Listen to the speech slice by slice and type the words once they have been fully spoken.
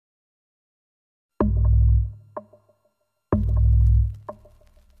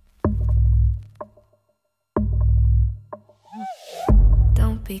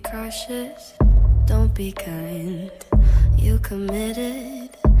be cautious, don't be kind. You committed,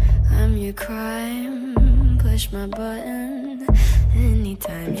 I'm your crime. Push my button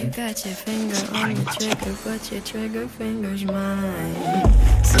anytime. You got your finger on the trigger, but your trigger finger's mine.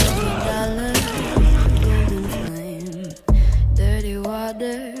 Silver dollar, golden flame, dirty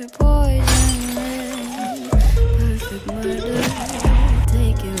water, poison rain, perfect murder.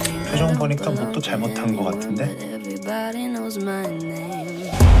 Take it in. 표정 보니까 뭐 또 잘못한 것 같은데? Everybody knows my name.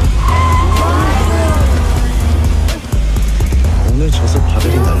 오늘 져서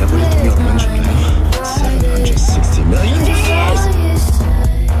바벨이 날려버릴 돈이 얼마인 줄 알아요? 760 million.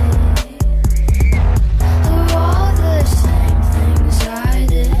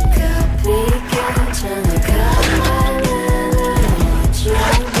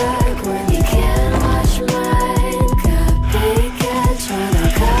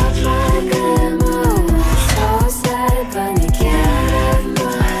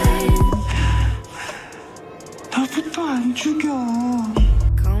 나부터 안 죽여.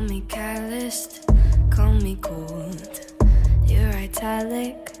 Call me calloused, call me cold. You're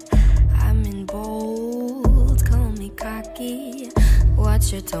italic, I'm in bold. Call me cocky,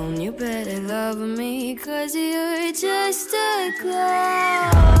 watch your tone. You better love me, cause you're just a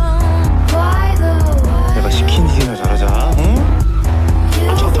clown. Why the way? 내가 시킨 일이나 잘하자, 응?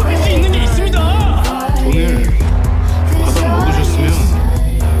 저도 할 수 있는 게 있습니다. 돈을 바닥 먹으셨으면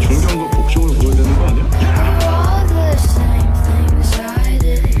존경과 복종을 보여야 되는 거 아니야?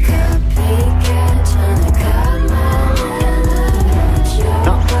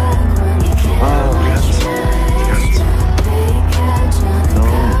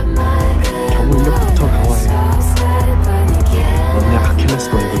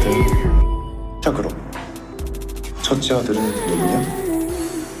 자, 그럼 첫째 아들은 누구냐?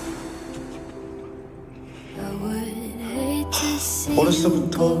 어렸을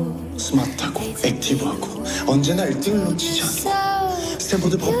때부터 스마트하고 액티브하고 언제나 1등을 놓치지 않고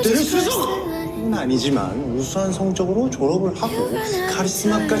스탠포드 법대를 수석은 아니지만 우수한 성적으로 졸업을 하고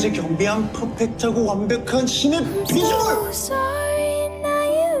카리스마까지 겸비한 퍼펙트하고 완벽한 신의 비주얼!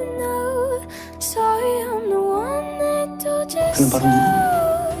 그는 바로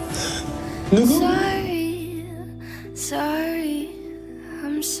누구? Sorry,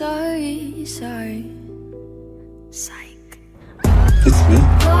 I'm sorry, sorry. Psych. It's me.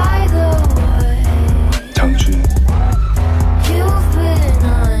 By the way, 장준우. you've been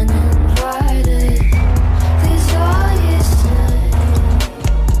uninvited. 'Cause all you say,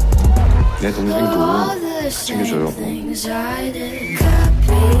 내 동생도 all the 챙겨줘요. same things I did.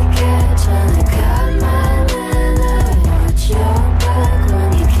 Copycat, trying to